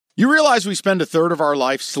You realize we spend a third of our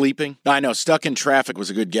life sleeping? I know, stuck in traffic was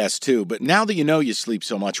a good guess too, but now that you know you sleep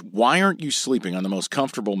so much, why aren't you sleeping on the most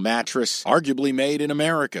comfortable mattress arguably made in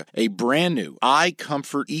America? A brand new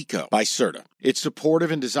iComfort Eco by Serta. It's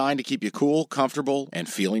supportive and designed to keep you cool, comfortable, and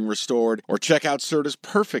feeling restored. Or check out Serta's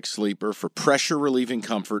Perfect Sleeper for pressure-relieving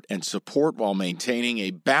comfort and support while maintaining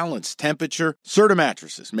a balanced temperature. Serta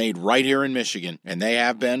mattresses, made right here in Michigan, and they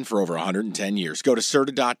have been for over 110 years. Go to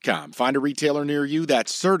Serta.com. Find a retailer near you.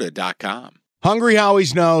 That's Serta.com. Hungry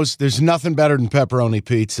Howie's knows there's nothing better than pepperoni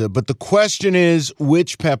pizza, but the question is,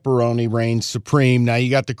 which pepperoni reigns supreme? Now,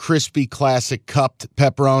 you got the crispy, classic cupped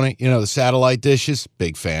pepperoni, the satellite dishes.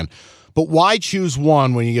 Big fan. But why choose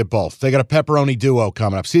one when you get both? They got a pepperoni duo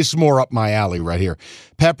coming up. See, this is more up my alley right here.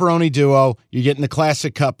 Pepperoni duo, you're getting the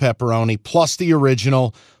classic cup pepperoni, plus the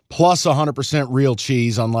original, plus 100% real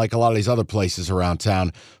cheese, unlike a lot of these other places around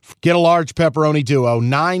town. Get a large pepperoni duo,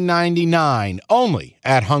 $9.99, only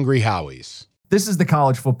at Hungry Howie's. This is the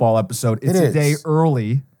college football episode. It's a day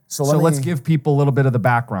early, so let's give people a little bit of the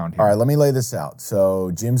background here. All right, let me lay this out.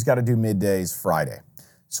 So Jim's got to do middays Friday.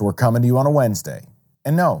 So we're coming to you on a Wednesday.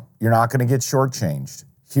 And no, you're not going to get shortchanged.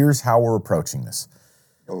 Here's how we're approaching this.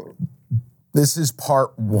 This is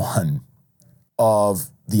part one of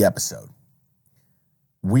the episode.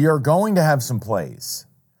 We are going to have some plays,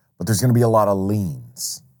 but there's going to be a lot of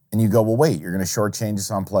leans. And you go, well, wait, you're going to shortchange us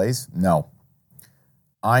on plays? No.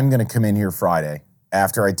 I'm going to come in here Friday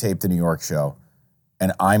after I tape the New York show,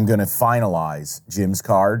 and I'm going to finalize Jim's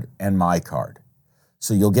card and my card.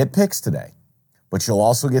 So you'll get picks today, but you'll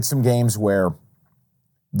also get some games where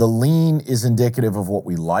the lean is indicative of what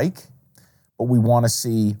we like, but we want to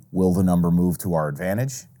see, will the number move to our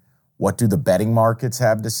advantage? What do the betting markets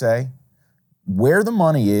have to say? Where the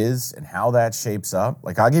money is and how that shapes up.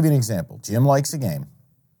 Like, I'll give you an example. Jim likes a game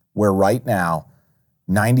where right now,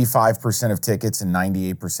 95% of tickets and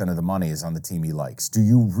 98% of the money is on the team he likes. Do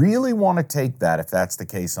you really want to take that if that's the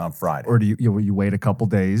case on Friday? Or do you wait a couple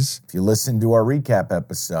days? If you listen to our recap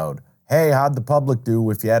episode, hey, how'd the public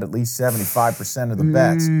do if you had at least 75% of the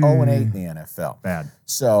bets? 0-8 in the NFL. Bad.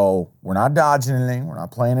 So we're not dodging anything. We're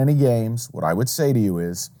not playing any games. What I would say to you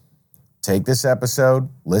is take this episode,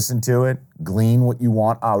 listen to it, glean what you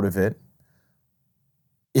want out of it.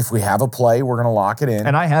 If we have a play, we're going to lock it in.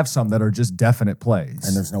 And I have some that are just definite plays.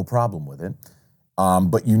 And there's no problem with it.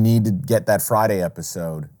 But you need to get that Friday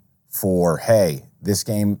episode for, hey, this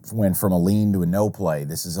game went from a lean to a no play.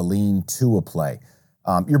 This is a lean to a play.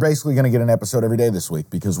 You're basically going to get an episode every day this week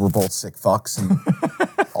because we're both sick fucks and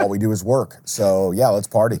all we do is work. So, yeah, let's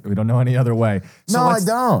party. We don't know any other way. So no, I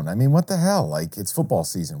don't. I mean, what the hell? Like, it's football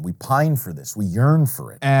season. We pine for this. We yearn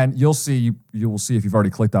for it. And you will see if you've already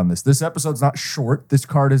clicked on this. This episode's not short. This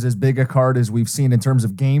card is as big a card as we've seen in terms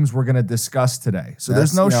of games we're going to discuss today. So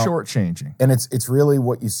there's no shortchanging. And it's really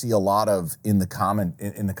what you see a lot of in the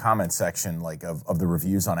comment section, like of the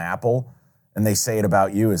reviews on Apple. And they say it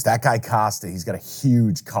about you is that guy Costa, he's got a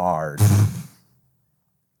huge card.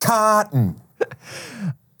 Cotton.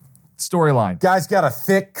 Storyline. Guy's got a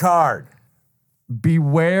thick card.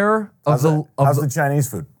 Beware of how's the Chinese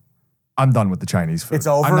food? I'm done with the Chinese food. It's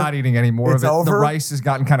over? I'm not eating any more of it. Over? The rice has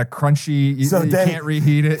gotten kind of crunchy. You can't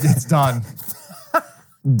reheat it. It's done.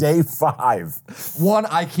 Day 5. 1,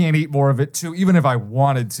 I can't eat more of it. 2, even if I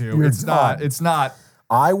wanted to, it's not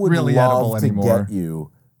I would really love edible to anymore. get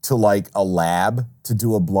you to like a lab to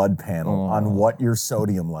do a blood panel on what your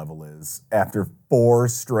sodium level is after 4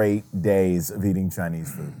 straight days of eating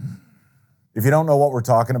Chinese food. If you don't know what we're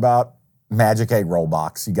talking about, Magic Egg Roll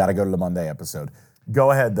Box. You got to go to the Monday episode. Go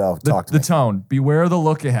ahead, though. Talk to me. The tone. Beware the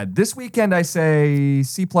look ahead. This weekend, I say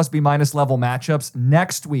C+, B- level matchups.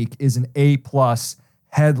 Next week is an A+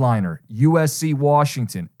 headliner. USC,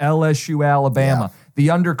 Washington, LSU, Alabama, the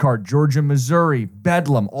undercard, Georgia, Missouri,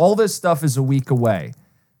 Bedlam. All this stuff is a week away.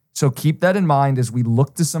 So keep that in mind as we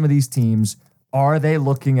look to some of these teams. Are they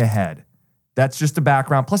looking ahead? That's just a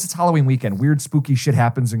background. Plus, it's Halloween weekend. Weird, spooky shit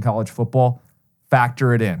happens in college football.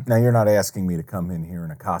 Factor it in. Now, you're not asking me to come in here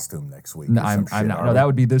in a costume next week. No, I'm not. No, that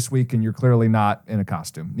would be this week, and you're clearly not in a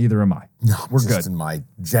costume. Neither am I. No, we're just good. in my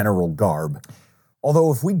general garb.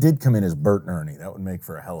 Although, if we did come in as Bert and Ernie, that would make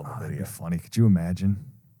for a hell of a video. That'd be funny. Could you imagine?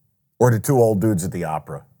 Or the 2 old dudes at the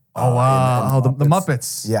opera. Oh, wow. The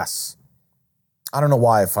Muppets. Yes. I don't know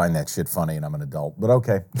why I find that shit funny and I'm an adult, but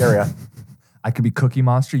okay, carry on. I could be Cookie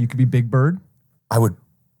Monster. You could be Big Bird. I would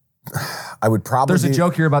probably. There's a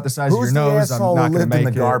joke here about the size of your nose. I'm not going to make in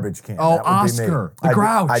the it. garbage can? Oh, Oscar, the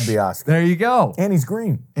Grouch. I'd be Oscar. There you go. And he's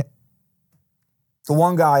green. The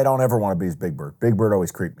one guy I don't ever want to be is Big Bird. Big Bird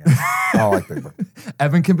always creeped me out. I don't like Big Bird.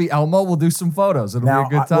 Evan can be Elmo. We'll do some photos. It'll be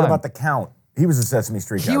a good time. What about the Count? He was a Sesame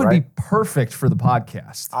Street guy, He would right? be perfect for the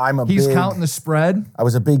podcast. He's big- counting the spread. I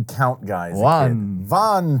was a big count guy as a One. kid.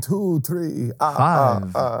 1, 2, 3,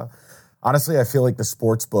 Five. Honestly, I feel like the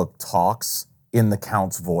sports book talks in the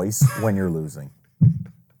count's voice when you're losing.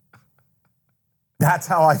 That's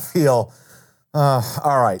how I feel.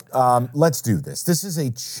 All right, let's do this. This is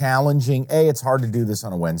a challenging, A, it's hard to do this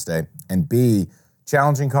on a Wednesday, and B,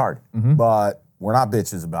 challenging card. But we're not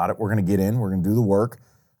bitches about it. We're going to get in. We're going to do the work.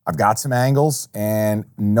 I've got some angles, and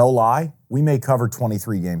no lie, we may cover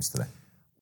 23 games today.